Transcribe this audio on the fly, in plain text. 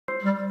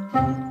So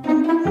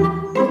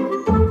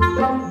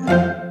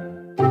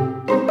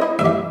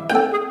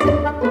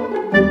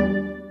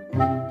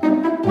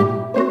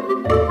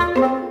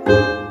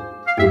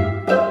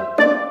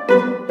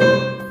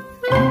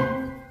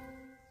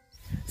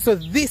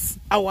this,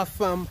 our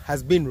farm,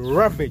 has been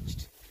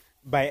ravaged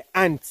by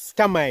ants,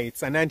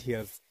 termites and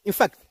anthills. In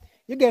fact,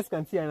 you guys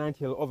can see an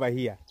anthill over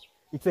here.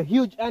 It's a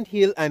huge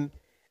anthill, and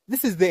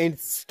this is the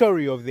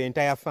story of the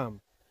entire farm.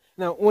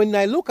 Now, when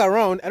I look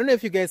around, I don't know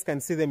if you guys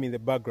can see them in the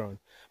background,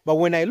 but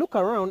when I look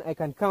around, I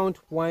can count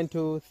 1,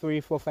 2,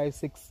 3, 4, 5,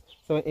 6,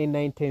 7, 8,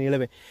 9, 10,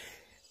 11.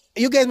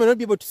 You guys may not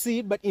be able to see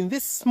it, but in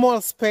this small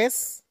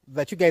space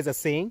that you guys are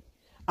seeing,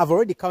 I've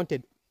already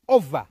counted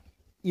over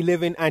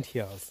 11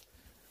 anthills.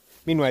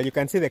 Meanwhile, you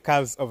can see the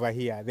cows over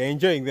here. They're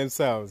enjoying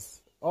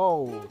themselves.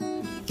 Oh.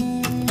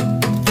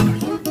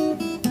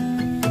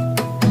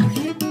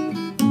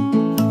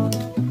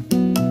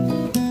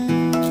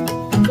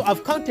 So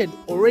I've counted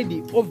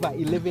already over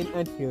 11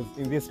 anthills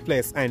in this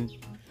place. And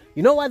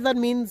you know what that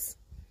means?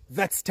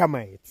 That's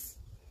termites.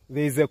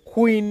 There's a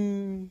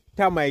queen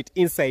termite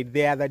inside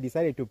there that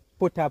decided to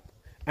put up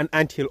an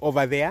anthill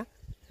over there.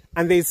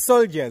 And there's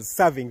soldiers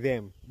serving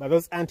them. But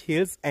those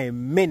anthills are a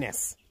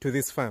menace to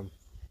this farm.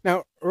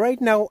 Now,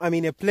 right now, I'm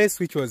in a place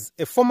which was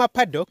a former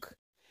paddock.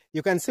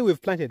 You can see we've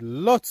planted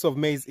lots of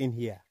maize in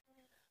here.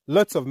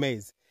 Lots of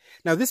maize.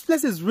 Now, this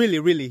place is really,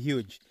 really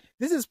huge.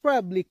 This is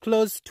probably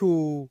close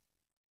to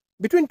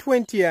between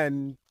 20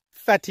 and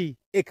 30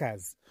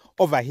 acres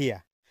over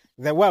here,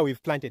 where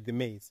we've planted the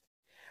maize.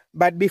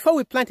 But before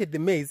we planted the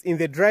maize, in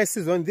the dry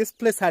season, this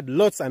place had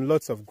lots and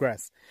lots of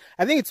grass.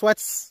 I think it's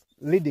what's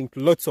leading to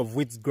lots of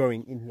weeds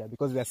growing in here,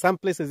 because there are some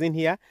places in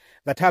here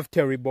that have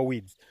terrible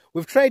weeds.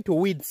 We've tried to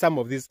weed some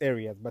of these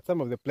areas, but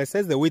some of the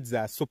places the weeds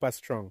are super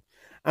strong,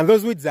 and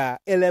those weeds are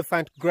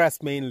elephant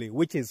grass mainly,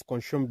 which is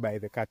consumed by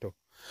the cattle.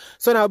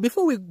 So now,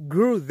 before we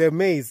grew the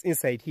maize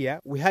inside here,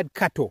 we had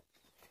cattle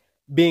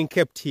being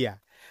kept here,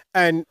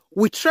 and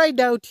we tried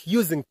out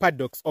using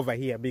paddocks over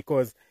here,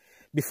 because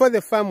before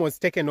the farm was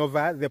taken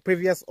over, the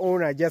previous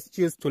owner just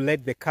used to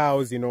let the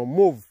cows,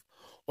 move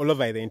all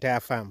over the entire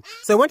farm.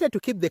 So I wanted to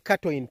keep the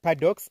cattle in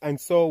paddocks, and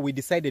so we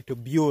decided to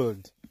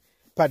build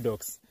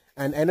paddocks.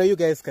 And I know you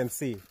guys can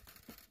see,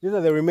 these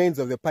are the remains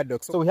of the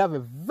paddocks. So we have a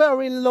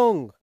very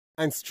long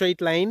and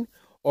straight line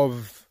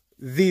of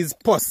these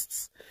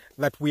posts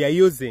that we are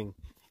using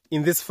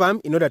in this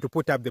farm in order to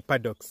put up the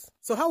paddocks.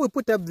 So how we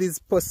put up these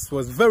posts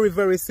was very,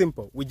 very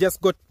simple. We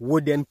just got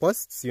wooden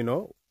posts,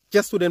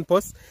 just wooden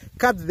posts,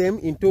 cut them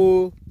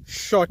into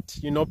short,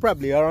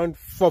 probably around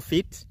 4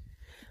 feet.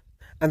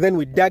 And then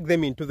we dug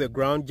them into the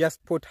ground,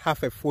 just put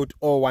half a foot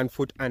or 1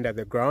 foot under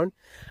the ground.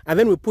 And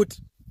then we put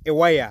a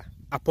wire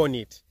upon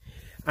it.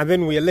 And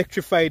then we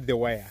electrified the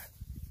wire.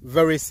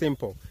 Very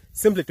simple.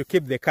 Simply to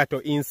keep the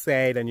cattle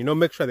inside and,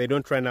 make sure they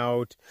don't run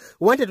out.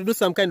 We wanted to do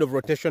some kind of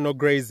rotational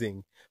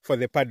grazing for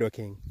the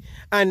paddocking.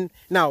 And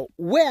now,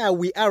 where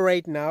we are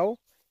right now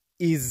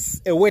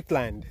is a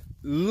wetland.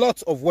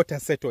 Lots of water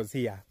settles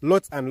here.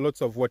 Lots and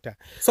lots of water.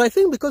 So I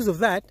think because of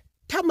that,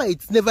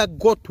 termites never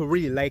got to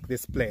really like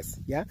this place.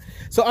 Yeah.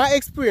 So our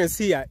experience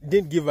here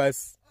didn't give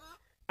us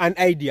an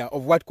idea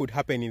of what could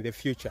happen in the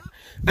future.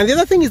 And the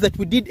other thing is that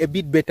we did a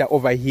bit better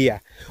over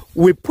here.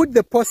 We put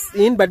the posts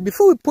in, but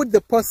before we put the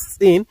posts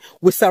in,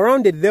 we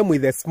surrounded them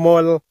with a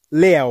small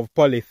layer of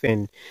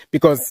polythene,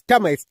 because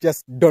termites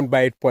just don't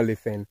bite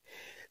polythene.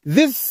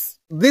 These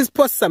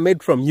posts are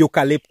made from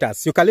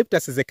eucalyptus.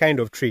 Eucalyptus is a kind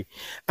of tree,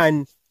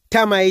 and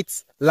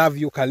termites love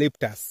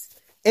eucalyptus.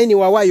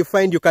 Anywhere where you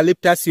find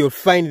eucalyptus, you'll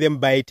find them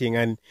biting,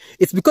 and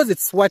it's because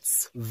it's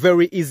what's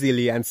very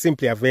easily and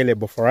simply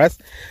available for us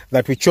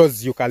that we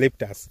chose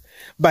eucalyptus.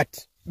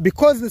 But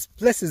because this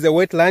place is a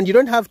wetland, you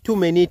don't have too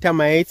many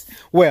termites.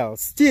 Well,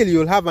 still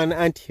you'll have an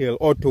anthill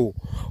or two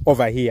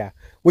over here,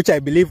 which I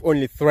believe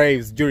only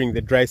thrives during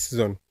the dry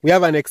season. We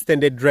have an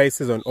extended dry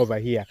season over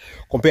here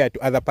compared to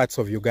other parts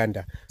of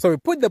Uganda. So we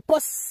put the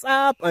posts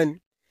up, and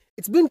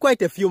it's been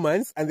quite a few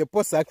months, and the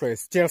posts are actually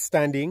still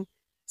standing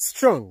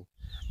strong.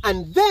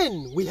 And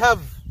then we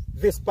have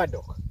this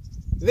paddock,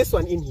 this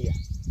one in here.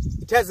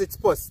 It has its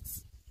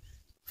posts.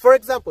 For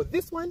example,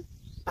 this one,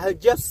 I'll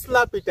just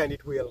slap it and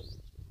it will.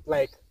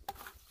 Like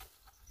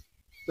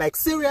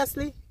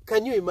seriously,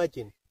 can you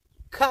imagine?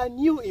 Can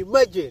you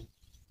imagine?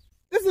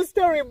 This is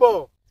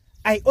terrible.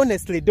 I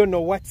honestly don't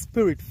know what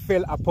spirit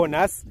fell upon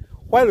us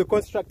while we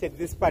constructed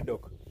this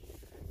paddock.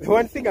 The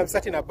one thing I'm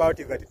certain about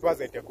is that it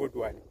wasn't a good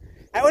one.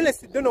 I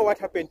honestly don't know what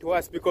happened to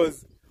us,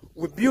 because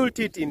we built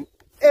it in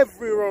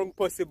every wrong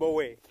possible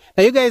way.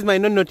 Now you guys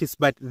might not notice,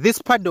 but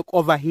this paddock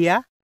over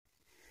here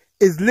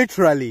is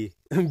literally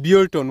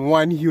built on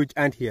one huge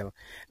anthill.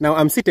 Now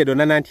I'm seated on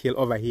an anthill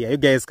over here. You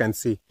guys can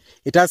see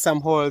it has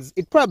some holes.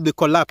 It probably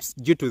collapsed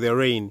due to the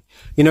rain.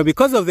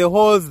 Because of the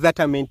holes that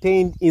are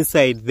maintained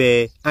inside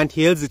the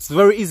anthills, it's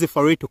very easy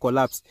for it to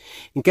collapse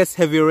in case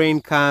heavy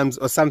rain comes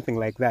or something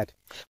like that.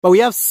 But we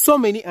have so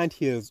many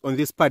anthills on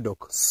this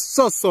paddock.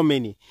 So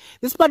many.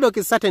 This paddock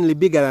is certainly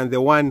bigger than the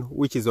one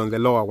which is on the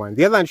lower one.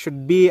 The other one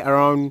should be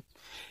around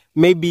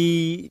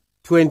maybe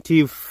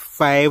 25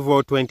 25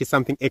 or 20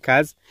 something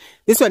acres.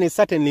 This one is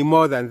certainly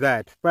more than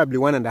that, probably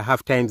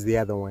 1.5 times the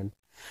other one.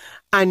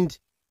 And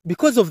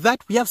because of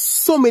that, we have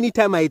so many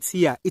termites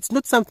here. It's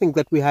not something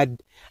that we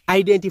had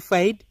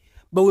identified,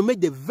 but we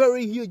made a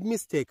very huge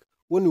mistake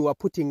when we were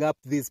putting up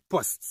these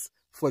posts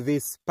for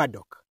this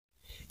paddock.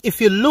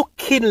 If you look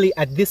keenly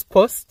at this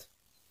post,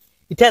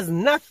 it has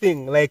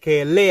nothing like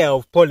a layer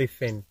of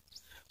polythene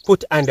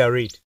put under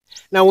it.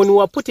 Now, when we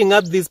were putting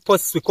up these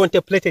posts, we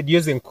contemplated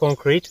using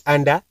concrete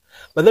under,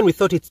 but then we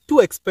thought it's too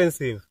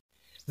expensive.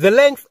 The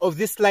length of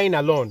this line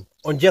alone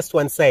on just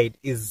one side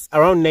is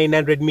around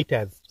 900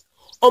 meters.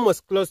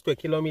 Almost close to 1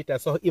 kilometer.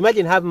 So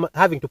imagine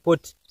having to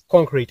put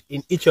concrete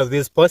in each of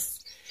these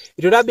posts.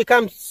 It would have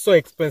become so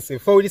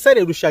expensive. So we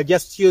decided we shall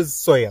just use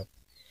soil.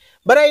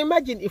 But I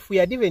imagine if we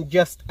had even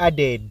just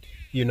added,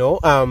 you know,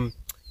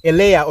 a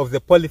layer of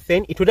the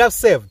polythene, it would have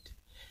saved.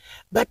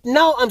 But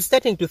now I'm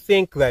starting to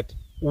think that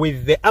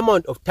with the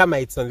amount of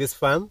termites on this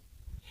farm,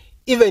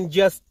 even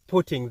just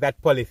putting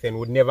that polythene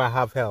would never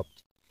have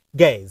helped.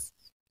 Guys,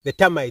 the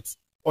termites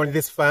on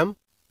this farm,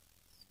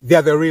 they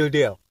are the real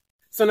deal.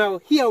 So now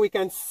here we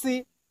can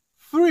see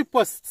 3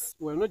 posts,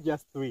 well, not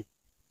just 3,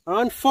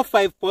 around 4 or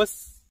 5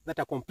 posts that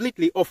are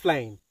completely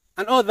offline.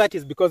 And all that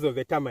is because of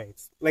the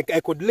termites. Like,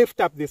 I could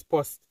lift up this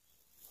post.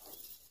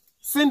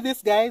 Seen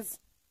this, guys?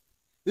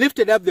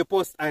 Lifted up the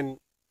post and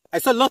I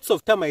saw lots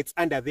of termites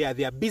under there.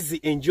 They are busy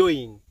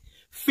enjoying,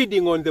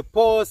 feeding on the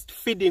post,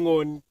 feeding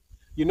on,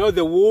 you know,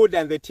 the wood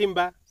and the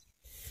timber.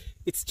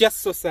 It's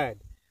just so sad.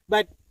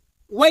 But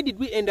why did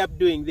we end up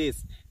doing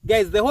this?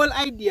 Guys, the whole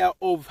idea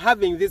of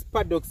having these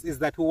paddocks is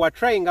that we were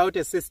trying out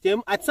a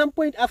system. At some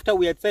point after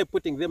we had started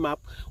putting them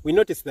up, we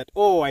noticed that,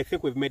 oh, I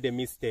think we've made a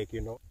mistake,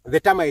 you know. The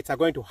termites are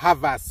going to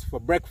have us for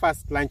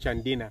breakfast, lunch,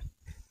 and dinner.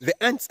 The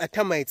ants and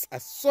termites are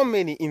so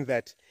many in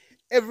that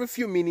every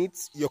few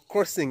minutes you're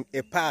crossing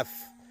a path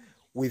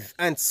with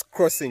ants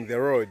crossing the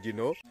road, you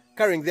know,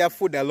 carrying their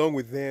food along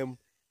with them,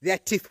 their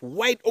teeth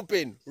wide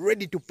open,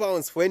 ready to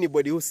pounce for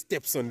anybody who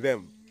steps on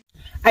them.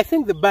 I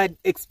think the bad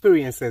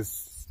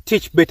experiences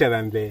teach better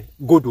than the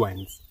good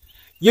ones.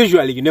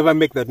 Usually you never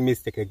make that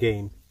mistake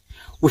again.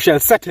 We shall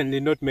certainly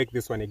not make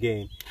this one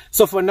again.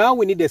 So for now,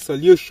 we need a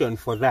solution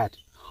for that.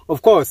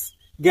 Of course,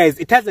 guys,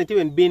 it hasn't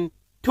even been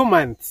 2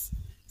 months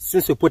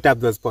since we put up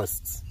those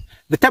posts.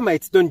 The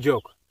termites don't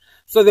joke.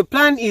 So the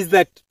plan is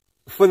that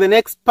for the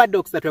next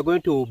paddocks that we're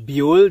going to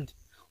build,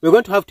 we're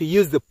going to have to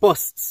use the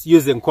posts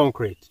using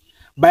concrete.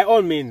 By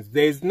all means,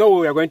 there is no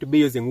way we're going to be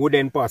using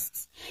wooden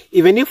posts.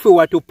 Even if we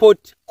were to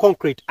put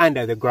concrete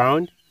under the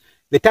ground,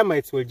 the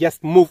termites will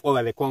just move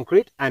over the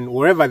concrete, and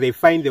wherever they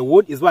find the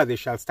wood is where they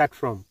shall start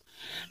from.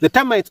 The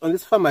termites on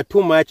this farm are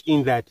too much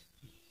in that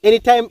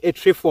anytime a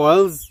tree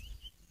falls,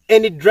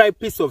 any dry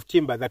piece of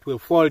timber that will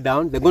fall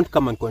down, they're going to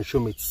come and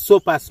consume it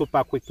super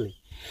quickly.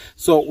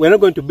 So we're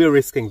not going to be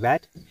risking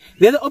that.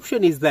 The other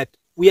option is that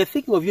we are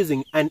thinking of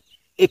using an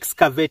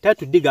excavator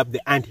to dig up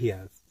the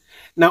anthills.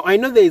 Now, I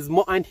know there is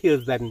more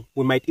anthills than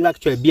we might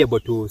actually be able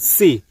to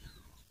see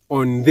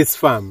on this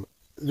farm.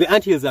 The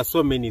anthills are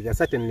so many, they're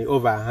certainly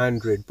over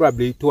 100,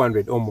 probably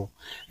 200 or more.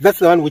 That's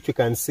the one which you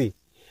can see.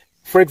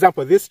 For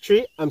example, this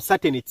tree, I'm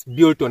certain it's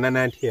built on an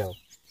anthill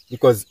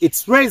because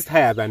it's raised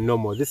higher than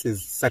normal. This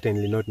is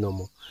certainly not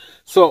normal.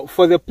 So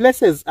for the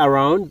places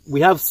around,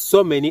 we have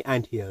so many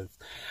anthills.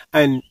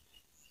 And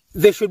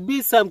there should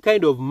be some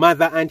kind of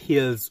mother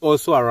anthills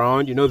also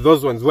around, you know,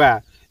 those ones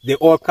where they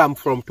all come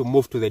from to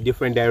move to the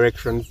different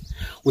directions.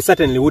 We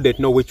certainly wouldn't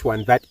know which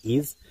one that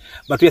is.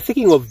 But we're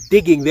thinking of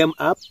digging them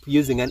up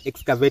using an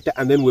excavator,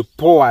 and then we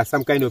pour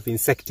some kind of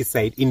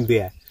insecticide in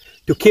there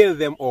to kill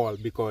them all,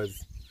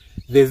 because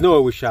there's no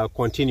way we shall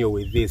continue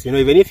with this. You know,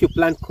 even if you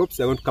plant crops,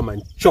 they're going to come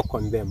and choke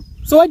on them.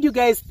 So what do you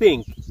guys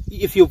think?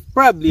 If you've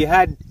probably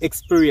had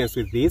experience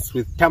with this,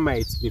 with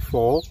termites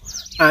before,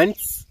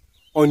 ants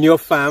on your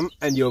farm,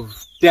 and you've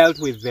dealt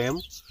with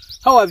them,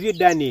 how have you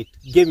done it?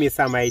 Give me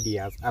some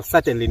ideas. I've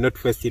certainly not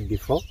faced it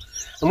before.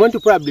 I'm going to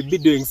probably be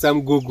doing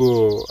some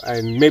Google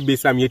and maybe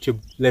some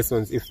YouTube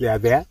lessons if they are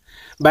there.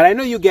 But I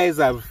know you guys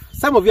have,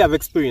 some of you have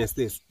experienced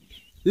this.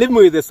 Leave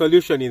me with the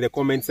solution in the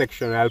comment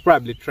section. I'll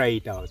probably try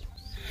it out.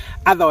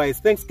 Otherwise,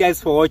 thanks guys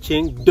for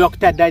watching.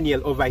 Dr.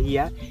 Daniel over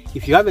here.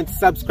 If you haven't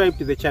subscribed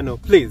to the channel,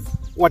 please,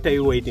 what are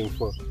you waiting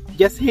for?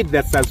 Just hit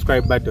that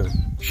subscribe button.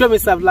 Show me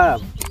some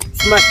love.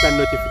 Smash that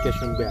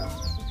notification bell.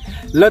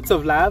 Lots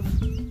of love.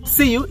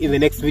 See you in the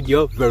next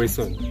video very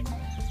soon.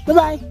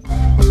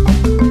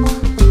 Bye-bye.